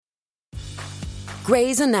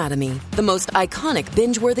Grey's Anatomy, the most iconic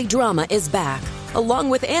binge-worthy drama, is back,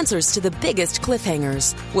 along with answers to the biggest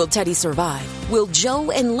cliffhangers. Will Teddy survive? Will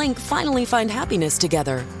Joe and Link finally find happiness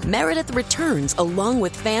together? Meredith returns along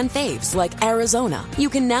with fan faves like Arizona. You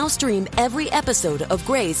can now stream every episode of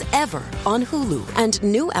Grey's ever on Hulu, and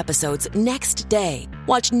new episodes next day.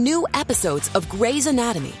 Watch new episodes of Grey's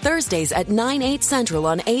Anatomy Thursdays at 9/8 Central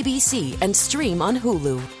on ABC and stream on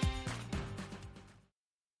Hulu.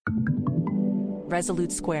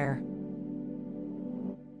 Resolute Square.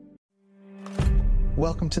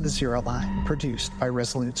 Welcome to the Zero Line, produced by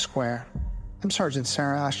Resolute Square. I'm Sergeant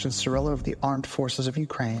Sarah Ashton Cirillo of the Armed Forces of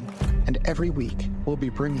Ukraine, and every week we'll be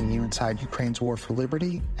bringing you inside Ukraine's war for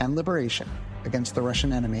liberty and liberation against the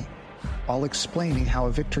Russian enemy, while explaining how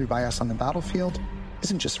a victory by us on the battlefield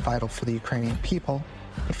isn't just vital for the Ukrainian people,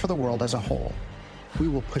 but for the world as a whole. We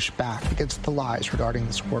will push back against the lies regarding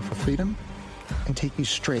this war for freedom and take you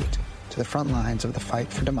straight to the front lines of the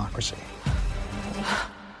fight for democracy.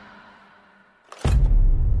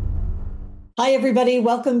 Hi, everybody.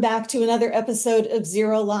 Welcome back to another episode of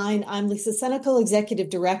Zero Line. I'm Lisa Senecal, Executive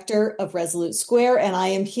Director of Resolute Square, and I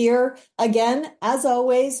am here again, as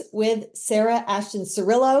always, with Sarah Ashton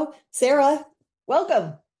Cirillo. Sarah,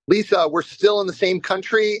 welcome. Lisa, we're still in the same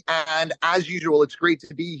country, and as usual, it's great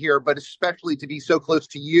to be here, but especially to be so close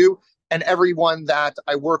to you and everyone that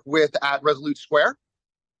I work with at Resolute Square.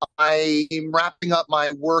 I am wrapping up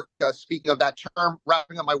my work, speaking of that term,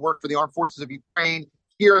 wrapping up my work for the Armed Forces of Ukraine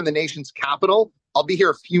here in the nation's capital. I'll be here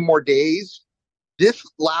a few more days. This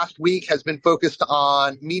last week has been focused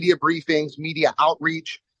on media briefings, media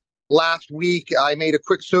outreach. Last week, I made a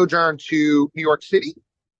quick sojourn to New York City,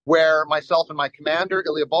 where myself and my commander,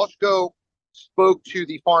 Ilya Boshko, spoke to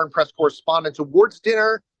the Foreign Press Correspondents Awards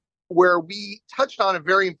dinner, where we touched on a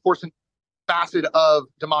very important facet of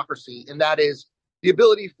democracy, and that is the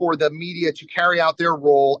ability for the media to carry out their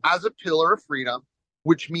role as a pillar of freedom,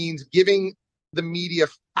 which means giving the media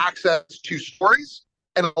access to stories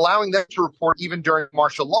and allowing them to report even during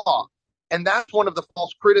martial law. And that's one of the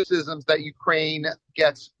false criticisms that Ukraine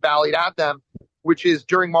gets volleyed at them, which is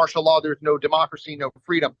during martial law, there's no democracy, no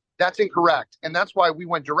freedom. That's incorrect. And that's why we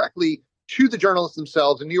went directly to the journalists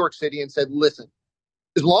themselves in New York City and said, listen,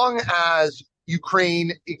 as long as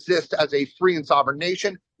Ukraine exists as a free and sovereign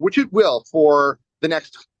nation, which it will for the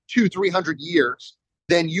next 200-300 years,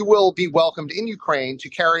 then you will be welcomed in Ukraine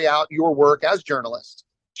to carry out your work as journalists,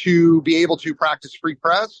 to be able to practice free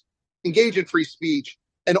press, engage in free speech,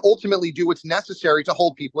 and ultimately do what's necessary to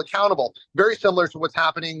hold people accountable. Very similar to what's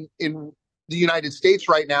happening in the United States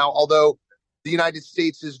right now, although the United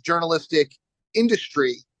States' journalistic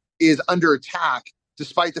industry is under attack,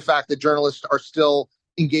 despite the fact that journalists are still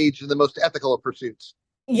engaged in the most ethical of pursuits.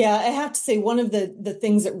 Yeah, I have to say, one of the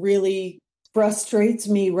things that really frustrates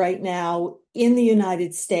me right now in the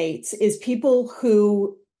United States is people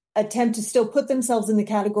who attempt to still put themselves in the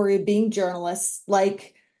category of being journalists,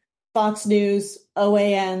 like Fox News,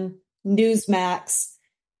 OAN, Newsmax,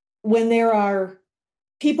 when there are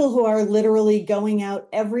people who are literally going out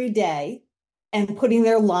every day and putting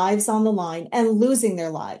their lives on the line and losing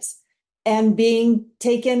their lives and being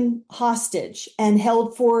taken hostage and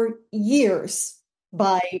held for years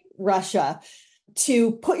by Russia.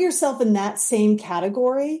 To put yourself in that same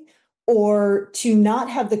category, or to not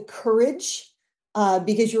have the courage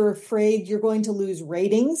because you're afraid you're going to lose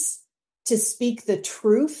ratings, to speak the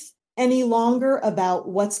truth any longer about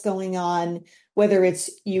what's going on, whether it's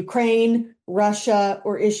Ukraine, Russia,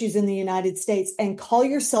 or issues in the United States, and call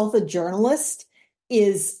yourself a journalist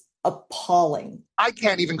is appalling. I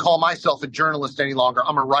can't even call myself a journalist any longer.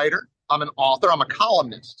 I'm a writer, I'm an author, I'm a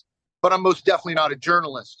columnist, but I'm most definitely not a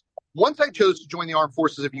journalist. Once I chose to join the Armed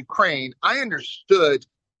Forces of Ukraine, I understood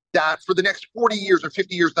that for the next 40 years or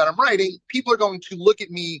 50 years that I'm writing, people are going to look at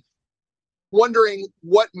me wondering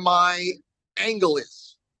what my angle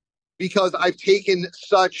is, because I've taken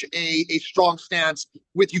such a strong stance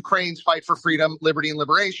with Ukraine's fight for freedom, liberty, and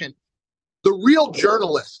liberation. The real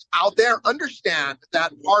journalists out there understand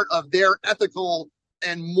that part of their ethical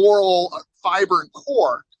and moral fiber and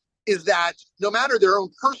core is that no matter their own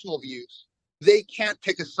personal views, they can't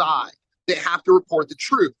pick a side. They have to report the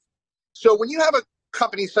truth. So when you have a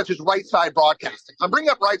company such as Right Side Broadcasting, I'm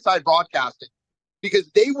bringing up Right Side Broadcasting because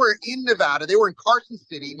they were in Nevada, they were in Carson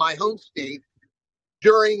City, my home state,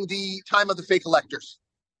 during the time of the fake electors.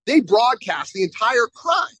 They broadcast the entire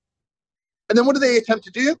crime. And then what do they attempt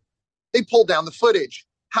to do? They pulled down the footage.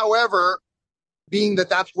 However, being that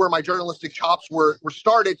that's where my journalistic chops were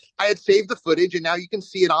started, I had saved the footage, and now you can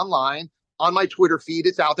see it online on my Twitter feed.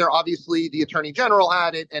 It's out there. Obviously, the Attorney General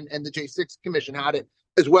had it, and the J6 Commission had it.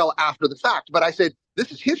 as well after the fact. But I said,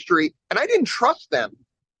 this is history. And I didn't trust them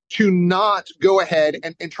to not go ahead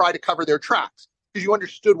and try to cover their tracks, because you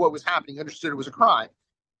understood what was happening, understood it was a crime.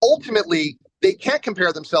 Ultimately, they can't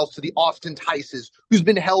compare themselves to the Austin Tices, who's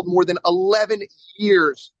been held more than 11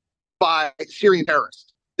 years by Syrian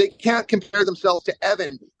terrorists. They can't compare themselves to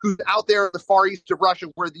Evan, who's out there in the far east of Russia,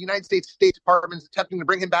 where the United States State Department is attempting to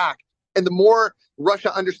bring him back. And the more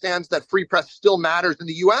Russia understands that free press still matters in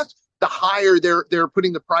the U.S., the higher they're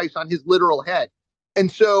putting the price on his literal head.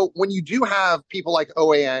 And so when you do have people like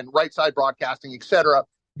OAN, Right Side Broadcasting, et cetera,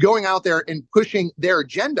 going out there and pushing their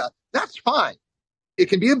agenda, that's fine. It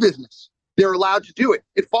can be a business. They're allowed to do it.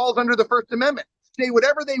 It falls under the First Amendment. Say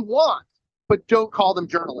whatever they want, but don't call them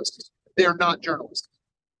journalists. They're not journalists.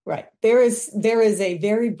 Right. There is a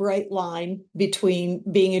very bright line between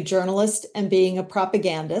being a journalist and being a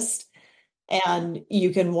propagandist. And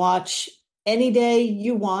you can watch any day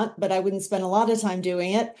you want, but I wouldn't spend a lot of time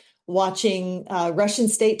doing it, watching Russian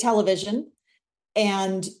state television.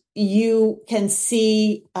 And you can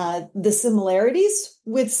see the similarities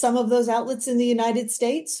with some of those outlets in the United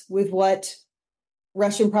States with what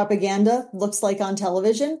Russian propaganda looks like on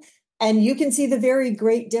television. And you can see the very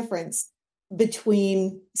great difference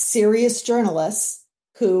between serious journalists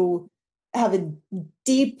who have a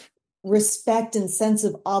deep respect and sense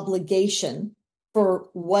of obligation for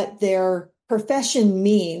what their profession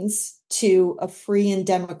means to a free and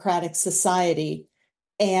democratic society,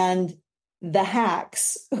 and the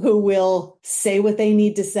hacks who will say what they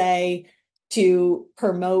need to say to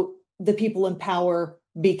promote the people in power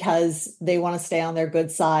because they want to stay on their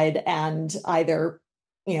good side and either,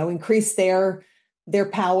 increase their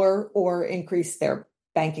power or increase their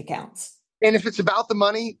bank accounts. And if it's about the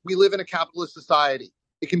money, we live in a capitalist society.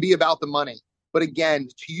 It can be about the money. But again,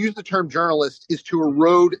 to use the term journalist is to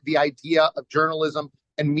erode the idea of journalism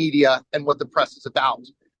and media and what the press is about.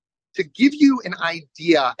 To give you an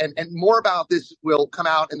idea, and more about this will come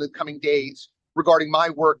out in the coming days regarding my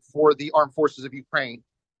work for the Armed Forces of Ukraine.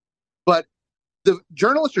 But the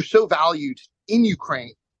journalists are so valued in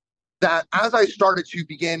Ukraine that as I started to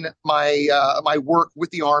begin my work with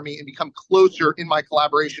the Army and become closer in my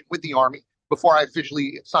collaboration with the Army before I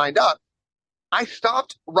officially signed up, I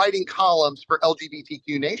stopped writing columns for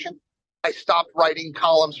LGBTQ Nation. I stopped writing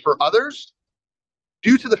columns for others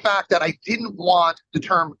due to the fact that I didn't want the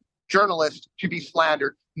term journalist to be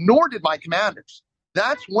slandered, nor did my commanders.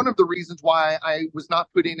 That's one of the reasons why I was not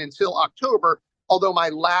put in until October, although my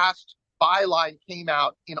last byline came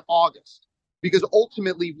out in August, because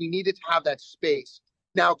ultimately we needed to have that space.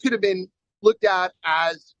 Now, it could have been looked at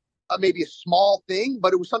as maybe a small thing,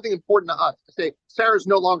 but it was something important to us to say, Sarah's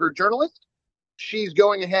no longer a journalist. She's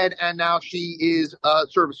going ahead and now she is a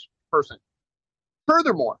service person.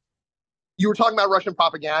 Furthermore, you were talking about Russian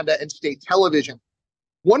propaganda and state television.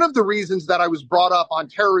 One of the reasons that I was brought up on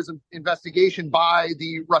terrorism investigation by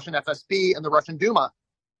the Russian FSB and the Russian Duma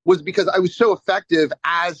was because I was so effective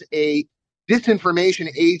as a disinformation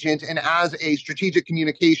agent and as a strategic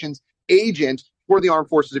communications agent for the Armed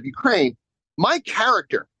Forces of Ukraine. My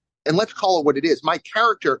character, and let's call it what it is, my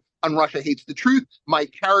character on Russia Hates the Truth, my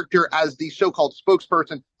character as the so-called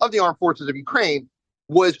spokesperson of the Armed Forces of Ukraine,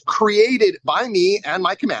 was created by me and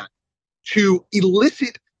my command to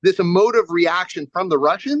elicit this emotive reaction from the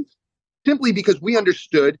Russians simply because we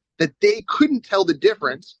understood that they couldn't tell the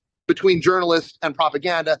difference between journalists and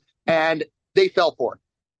propaganda, and they fell for it.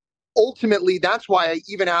 Ultimately, that's why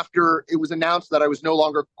even after it was announced that I was no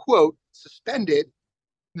longer, quote, suspended,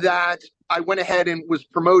 that I went ahead and was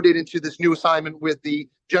promoted into this new assignment with the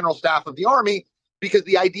General Staff of the Army, because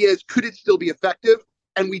the idea is, could it still be effective?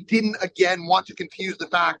 And we didn't, again, want to confuse the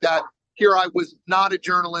fact that here I was not a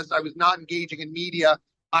journalist, I was not engaging in media,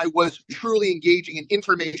 I was truly engaging in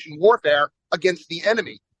information warfare against the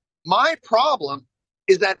enemy. My problem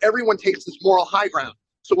is that everyone takes this moral high ground.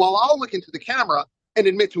 So while I'll look into the camera and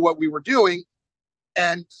admit to what we were doing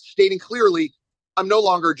and stating clearly, I'm no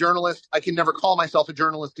longer a journalist. I can never call myself a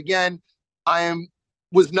journalist again.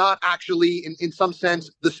 Was not actually, in some sense,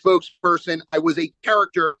 the spokesperson. I was a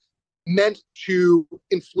character meant to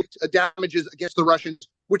inflict damages against the Russians,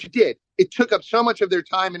 which it did. It took up so much of their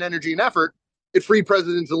time and energy and effort. It freed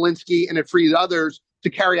President Zelensky and it freed others to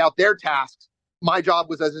carry out their tasks. My job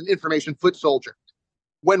was as an information foot soldier.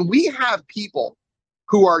 When we have people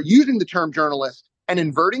who are using the term journalist and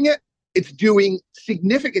inverting it, it's doing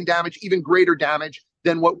significant damage, even greater damage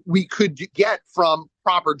than what we could get from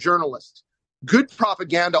proper journalists. Good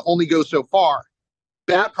propaganda only goes so far.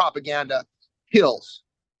 Bad propaganda kills.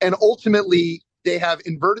 And ultimately, they have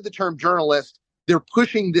inverted the term journalist. They're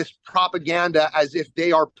pushing this propaganda as if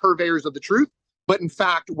they are purveyors of the truth. But in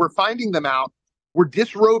fact, we're finding them out we're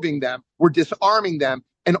disrobing them, we're disarming them,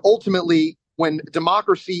 and ultimately, when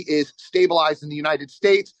democracy is stabilized in the United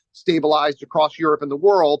States, stabilized across Europe and the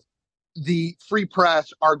world, the free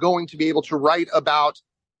press are going to be able to write about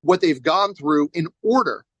what they've gone through in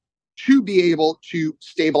order to be able to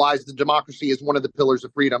stabilize the democracy as one of the pillars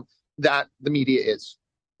of freedom that the media is.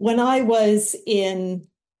 When I was in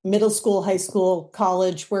middle school, high school,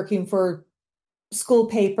 college, working for school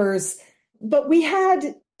papers, but we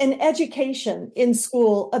had an education in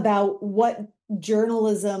school about what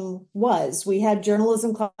journalism was. We had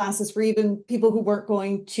journalism classes for even people who weren't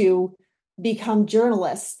going to become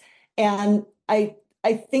journalists. And I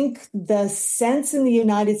think the sense in the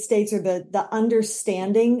United States, or the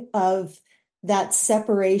understanding of that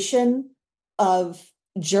separation of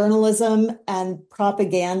journalism and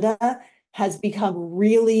propaganda has become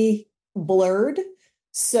really blurred.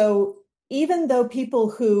 So even though people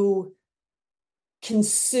who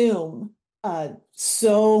consume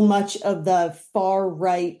so much of the far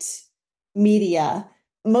right media,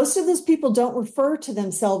 most of those people don't refer to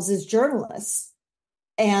themselves as journalists.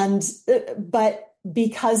 But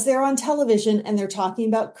because they're on television and they're talking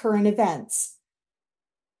about current events,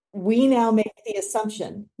 we now make the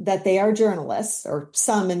assumption that they are journalists, or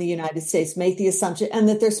some in the United States make the assumption, and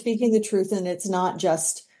that they're speaking the truth and it's not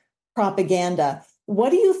just propaganda. What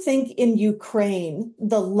do you think in Ukraine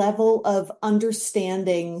the level of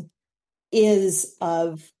understanding is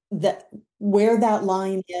of where that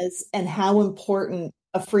line is, and how important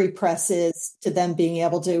a free press is to them being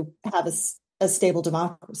able to have a stable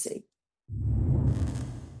democracy?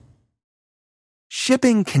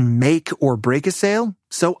 Shipping can make or break a sale,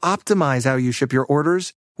 so optimize how you ship your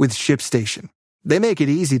orders with ShipStation. They make it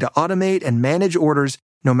easy to automate and manage orders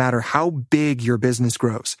no matter how big your business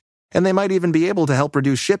grows. And they might even be able to help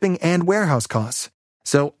reduce shipping and warehouse costs.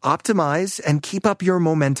 So optimize and keep up your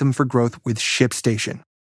momentum for growth with ShipStation.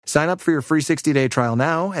 Sign up for your free 60-day trial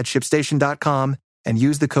now at ShipStation.com and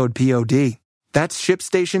use the code POD. That's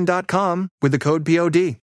ShipStation.com with the code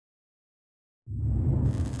POD.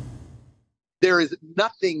 There is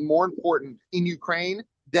nothing more important in Ukraine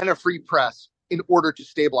than a free press in order to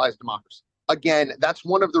stabilize democracy. Again, that's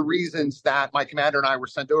one of the reasons that my commander and I were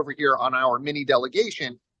sent over here on our mini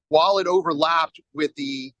delegation. While it overlapped with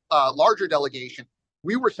the larger delegation,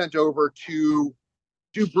 we were sent over to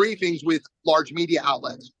do briefings with large media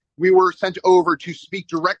outlets. We were sent over to speak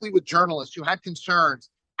directly with journalists who had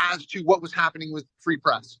concerns as to what was happening with free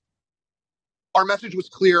press. Our message was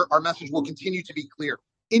clear. Our message will continue to be clear.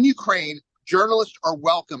 In Ukraine, journalists are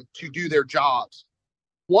welcome to do their jobs.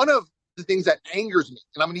 One of the things that angers me,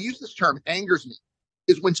 and I'm going to use this term, angers me,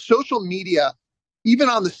 is when social media, even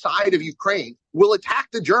on the side of Ukraine, will attack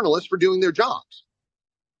the journalists for doing their jobs.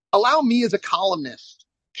 Allow me as a columnist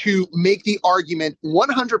to make the argument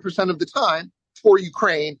 100% of the time for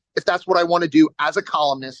Ukraine, if that's what I want to do as a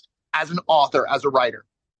columnist, as an author, as a writer.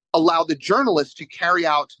 Allow the journalists to carry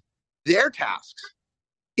out their tasks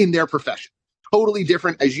in their profession. Totally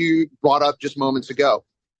different, as you brought up just moments ago.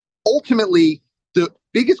 Ultimately, the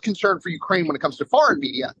biggest concern for Ukraine when it comes to foreign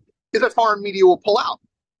media is that foreign media will pull out.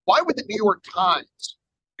 Why would the New York Times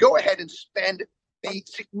go ahead and spend a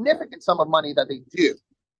significant sum of money that they do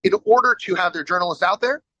in order to have their journalists out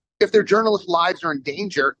there if their journalists' lives are in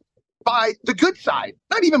danger by the good side,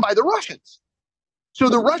 not even by the Russians? So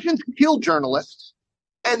the Russians kill journalists,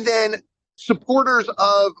 and then supporters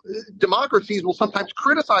of democracies will sometimes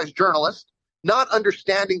criticize journalists, not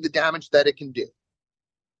understanding the damage that it can do.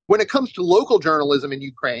 When it comes to local journalism in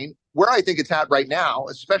Ukraine, where I think it's at right now,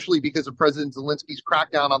 especially because of President Zelensky's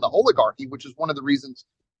crackdown on the oligarchy, which is one of the reasons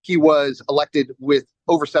he was elected with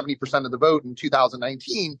over 70% of the vote in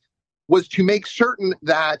 2019, was to make certain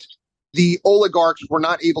that the oligarchs were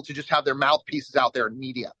not able to just have their mouthpieces out there in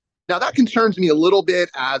media. Now, that concerns me a little bit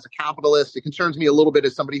as a capitalist. It concerns me a little bit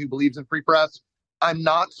as somebody who believes in free press. I'm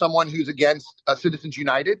not someone who's against Citizens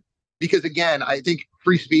United, because, again, I think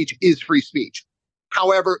free speech is free speech.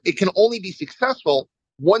 However, it can only be successful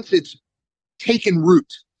once it's taken root.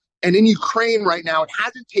 And in Ukraine right now, it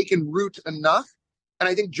hasn't taken root enough. And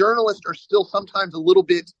I think journalists are still sometimes a little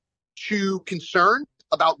bit too concerned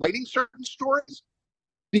about writing certain stories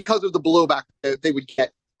because of the blowback that they would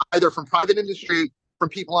get, either from private industry, from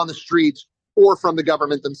people on the streets, or from the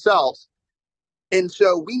government themselves. And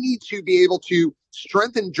so we need to be able to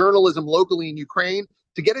strengthen journalism locally in Ukraine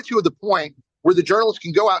to get it to the point where the journalists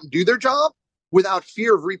can go out and do their job without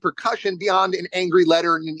fear of repercussion beyond an angry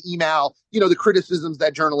letter and an email, the criticisms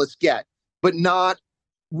that journalists get, but not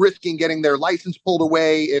risking getting their license pulled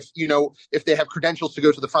away if they have credentials to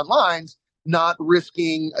go to the front lines, not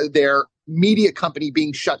risking their media company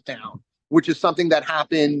being shut down, which is something that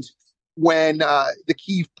happened when the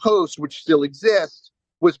Kyiv Post, which still exists,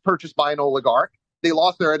 was purchased by an oligarch. They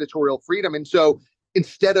lost their editorial freedom. And so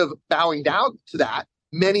instead of bowing down to that,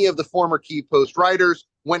 many of the former Kyiv Post writers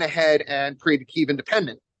went ahead and created Kyiv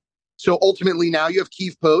Independent. So ultimately now you have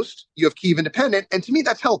Kyiv Post, you have Kyiv Independent, and to me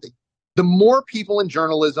that's healthy. The more people in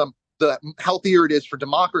journalism, the healthier it is for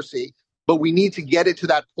democracy. But we need to get it to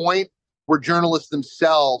that point where journalists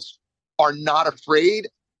themselves are not afraid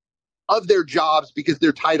of their jobs because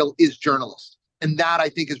their title is journalist. And that, I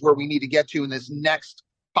think, is where we need to get to in this next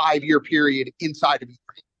 5-year period inside of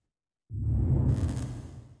Ukraine.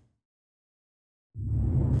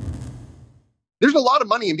 There's a lot of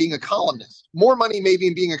money in being a columnist, more money maybe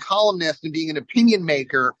in being a columnist and being an opinion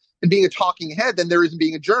maker and being a talking head than there is in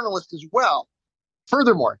being a journalist as well.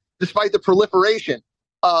 Furthermore, despite the proliferation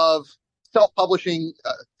of self-publishing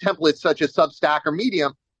templates such as Substack or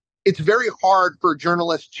Medium, it's very hard for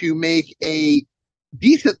journalists to make a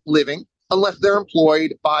decent living unless they're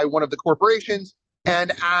employed by one of the corporations.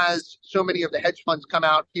 And as so many of the hedge funds come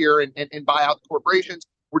out here and buy out the corporations,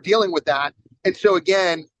 we're dealing with that. And so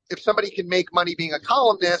again, if somebody can make money being a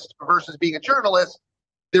columnist versus being a journalist,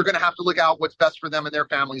 they're going to have to look out what's best for them and their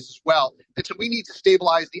families as well. And so we need to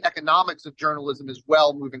stabilize the economics of journalism as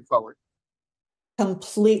well moving forward.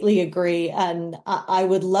 Completely agree. And I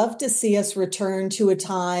would love to see us return to a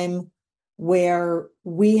time where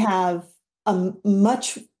we have a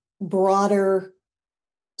much broader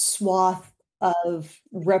swath of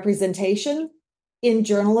representation in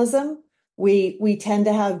journalism. We tend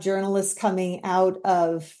to have journalists coming out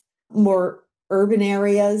of more urban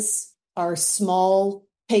areas. Our small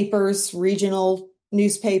papers, regional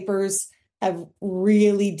newspapers have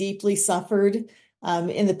really deeply suffered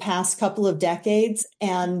in the past couple of decades.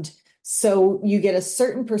 And so you get a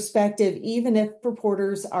certain perspective, even if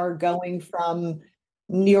reporters are going from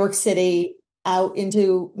New York City out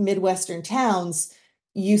into Midwestern towns,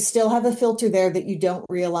 you still have a filter there that you don't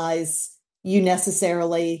realize you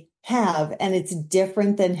necessarily have. And it's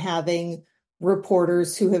different than having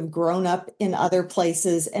reporters who have grown up in other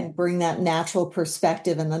places and bring that natural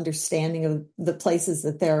perspective and understanding of the places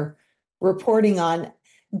that they're reporting on.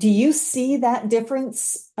 Do you see that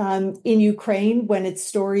difference in Ukraine when it's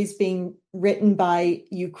stories being written by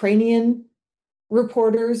Ukrainian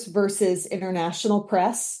reporters versus international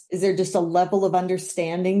press? Is there just a level of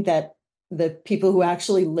understanding that the people who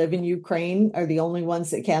actually live in Ukraine are the only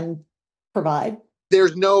ones that can provide?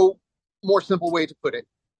 There's no more simple way to put it.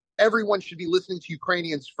 Everyone should be listening to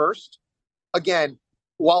Ukrainians first. Again,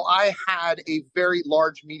 while I had a very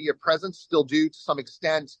large media presence, still do to some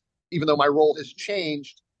extent, even though my role has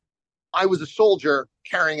changed, I was a soldier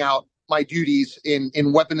carrying out my duties in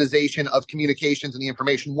weaponization of communications in the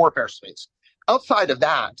information warfare space. Outside of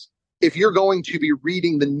that, if you're going to be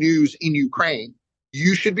reading the news in Ukraine,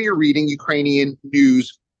 you should be reading Ukrainian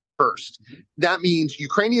news first. That means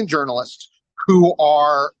Ukrainian journalists who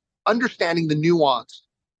are understanding the nuance,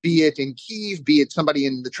 be it in Kyiv, be it somebody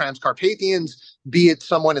in the Transcarpathians, be it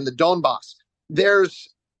someone in the Donbass. There's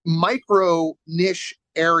micro niche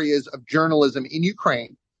areas of journalism in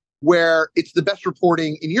Ukraine where it's the best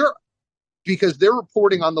reporting in Europe because they're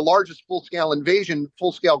reporting on the largest full-scale invasion,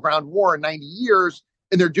 full-scale ground war in 90 years,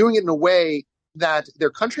 and they're doing it in a way that their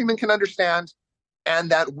countrymen can understand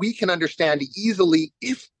and that we can understand easily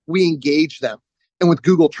if we engage them. And with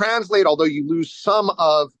Google Translate, although you lose some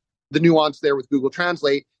of the nuance there with Google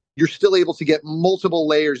Translate, you're still able to get multiple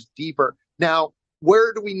layers deeper. Now,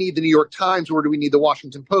 where do we need the New York Times? Where do we need the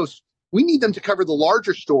Washington Post? We need them to cover the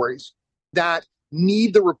larger stories that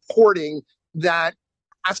need the reporting that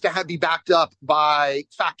has to be backed up by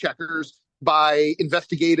fact checkers, by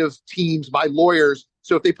investigative teams, by lawyers.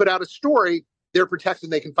 So if they put out a story, they're protected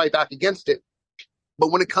and they can fight back against it.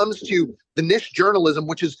 But when it comes to the niche journalism,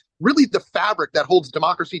 which is really the fabric that holds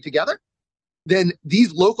democracy together, then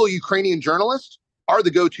these local Ukrainian journalists are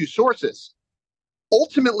the go-to sources.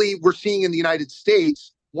 Ultimately, we're seeing in the United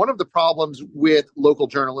States, one of the problems with local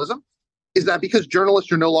journalism is that because journalists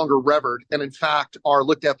are no longer revered and in fact are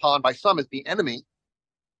looked upon by some as the enemy,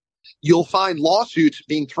 you'll find lawsuits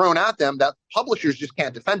being thrown at them that publishers just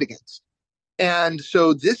can't defend against. And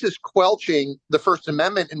so this is quelching the First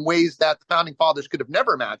Amendment in ways that the founding fathers could have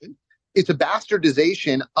never imagined. It's a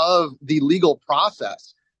bastardization of the legal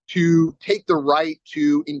process to take the right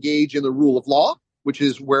to engage in the rule of law, which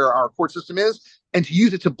is where our court system is, and to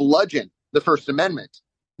use it to bludgeon the First Amendment.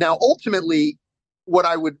 Now, ultimately, what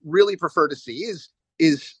I would really prefer to see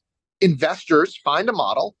is investors find a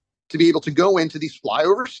model to be able to go into these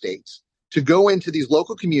flyover states, to go into these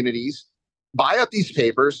local communities, buy up these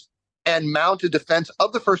papers, and mount a defense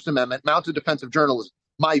of the First Amendment, mount a defense of journalism.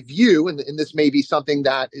 my view, and this may be something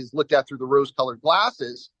that is looked at through the rose-colored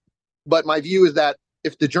glasses, but my view is that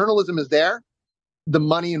if the journalism is there, the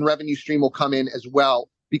money and revenue stream will come in as well,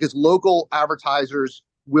 because local advertisers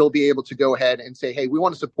will be able to go ahead and say, hey, we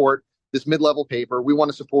want to support this mid-level paper. We want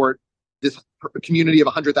to support this community of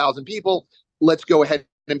 100,000 people. Let's go ahead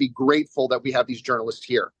and be grateful that we have these journalists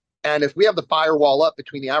here. And if we have the firewall up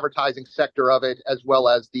between the advertising sector of it, as well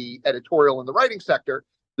as the editorial and the writing sector,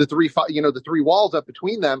 the three walls up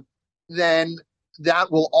between them, then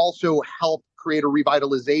that will also help create a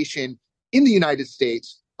revitalization in the United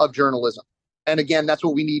States of journalism. And again, that's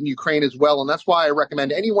what we need in Ukraine as well. And that's why I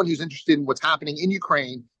recommend anyone who's interested in what's happening in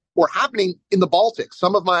Ukraine or happening in the Baltics.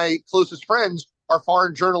 Some of my closest friends are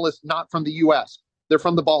foreign journalists, not from the US. They're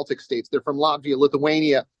from the Baltic states. They're from Latvia,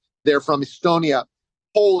 Lithuania. They're from Estonia,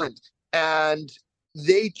 Poland. And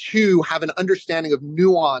they too have an understanding of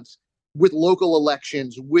nuance with local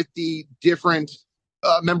elections, with the different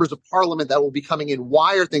members of parliament that will be coming in.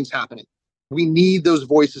 Why are things happening? We need those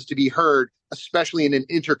voices to be heard, especially in an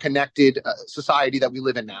interconnected society that we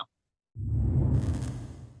live in now.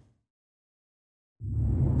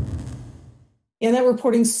 And that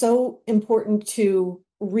reporting's so important to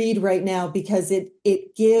read right now because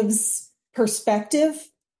it gives perspective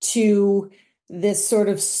to this sort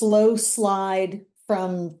of slow slide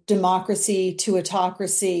from democracy to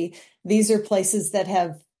autocracy. These are places that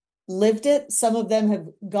have lived it. Some of them have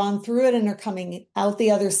gone through it and are coming out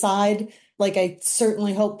the other side. Like I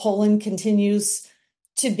certainly hope Poland continues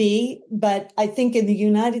to be. But I think in the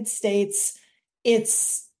United States,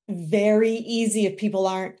 it's very easy if people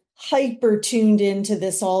aren't hyper tuned into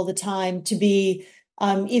this all the time to be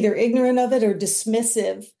either ignorant of it or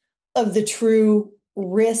dismissive of the true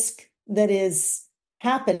risk that is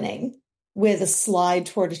happening with a slide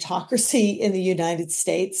toward autocracy in the United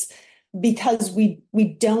States, because we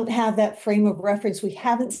don't have that frame of reference. We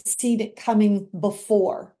haven't seen it coming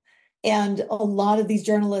before. And a lot of these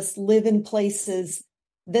journalists live in places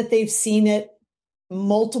that they've seen it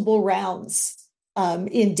multiple rounds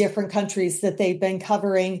in different countries that they've been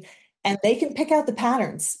covering, and they can pick out the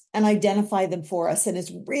patterns and identify them for us. And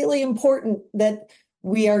it's really important that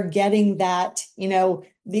we are getting that,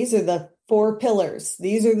 these are the 4 pillars.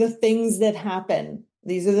 These are the things that happen.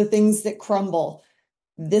 These are the things that crumble.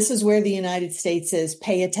 This is where the United States is.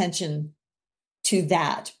 Pay attention to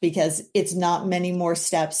that, because it's not many more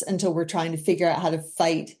steps until we're trying to figure out how to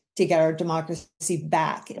fight to get our democracy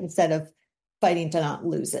back instead of fighting to not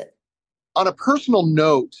lose it. On a personal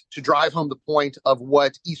note, to drive home the point of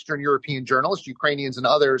what Eastern European journalists, Ukrainians and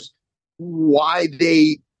others, why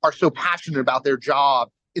they are so passionate about their job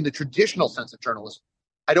in the traditional sense of journalism.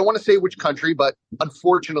 I don't want to say which country, but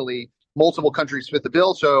unfortunately, multiple countries fit the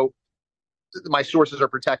bill, so my sources are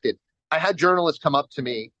protected. I had journalists come up to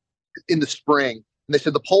me in the spring, and they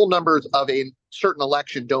said the poll numbers of a certain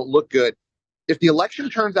election don't look good. If the election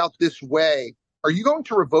turns out this way, are you going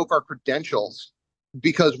to revoke our credentials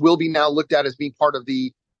because we'll be now looked at as being part of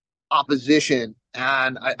the opposition?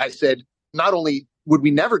 And I said, not only would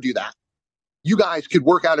we never do that, you guys could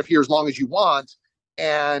work out of here as long as you want,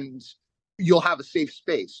 and you'll have a safe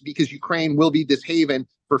space, because Ukraine will be this haven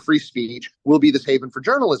for free speech, will be this haven for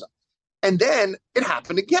journalism. And then it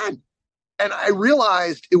happened again. And I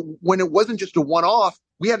realized when it wasn't just a one-off,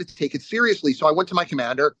 we had to take it seriously. So I went to my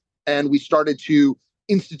commander and we started to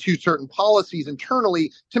institute certain policies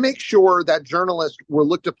internally to make sure that journalists were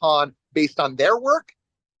looked upon based on their work,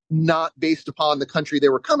 not based upon the country they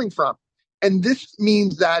were coming from. And this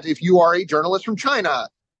means that if you are a journalist from China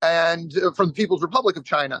and from the People's Republic of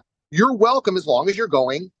China, you're welcome as long as you're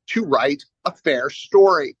going to write a fair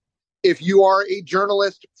story. If you are a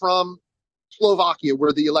journalist from Slovakia,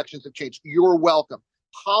 where the elections have changed, you're welcome.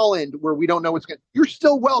 Holland, where we don't know what's going to, you're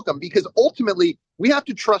still welcome, because ultimately we have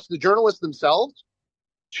to trust the journalists themselves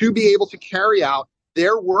to be able to carry out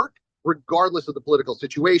their work regardless of the political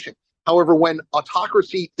situation. However, when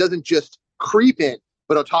autocracy doesn't just creep in,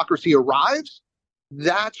 but autocracy arrives,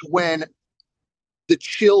 that's when the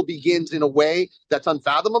chill begins in a way that's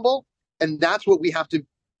unfathomable. And that's what we have to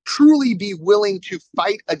truly be willing to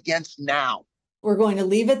fight against now. We're going to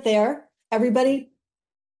leave it there. Everybody,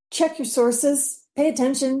 check your sources. Pay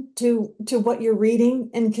attention to what you're reading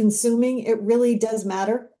and consuming. It really does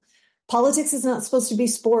matter. Politics is not supposed to be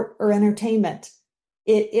sport or entertainment.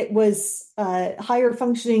 It was higher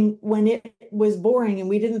functioning when it was boring and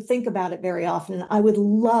we didn't think about it very often. I would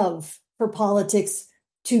love for politics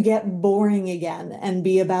to get boring again and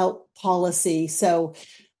be about policy. So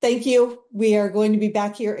thank you. We are going to be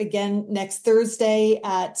back here again next Thursday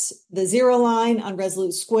at the Zero Line on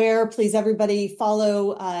Resolute Square. Please, everybody,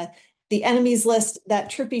 follow the enemies list,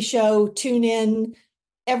 that Trippy Show. Tune in.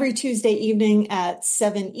 every Tuesday evening at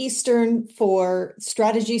 7 Eastern for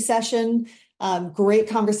strategy session. Great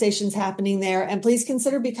conversations happening there. And please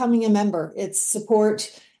consider becoming a member. It's support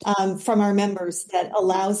from our members that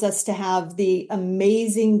allows us to have the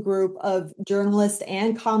amazing group of journalists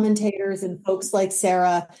and commentators and folks like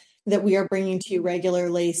Sarah that we are bringing to you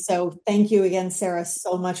regularly. So thank you again, Sarah,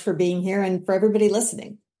 so much for being here and for everybody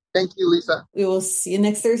listening. Thank you, Lisa. We will see you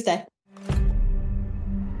next Thursday.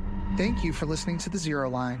 Thank you for listening to The Zero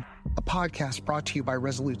Line, a podcast brought to you by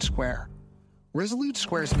Resolute Square. Resolute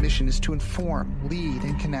Square's mission is to inform, lead,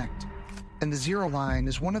 and connect. And The Zero Line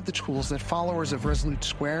is one of the tools that followers of Resolute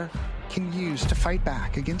Square can use to fight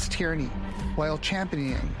back against tyranny while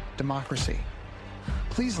championing democracy.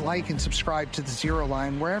 Please like and subscribe to The Zero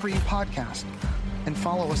Line wherever you podcast, and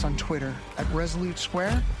follow us on Twitter at Resolute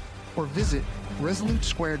Square or visit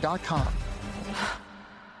resolutesquare.com.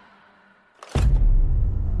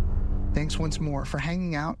 Thanks once more for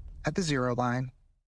hanging out at The Zero Line.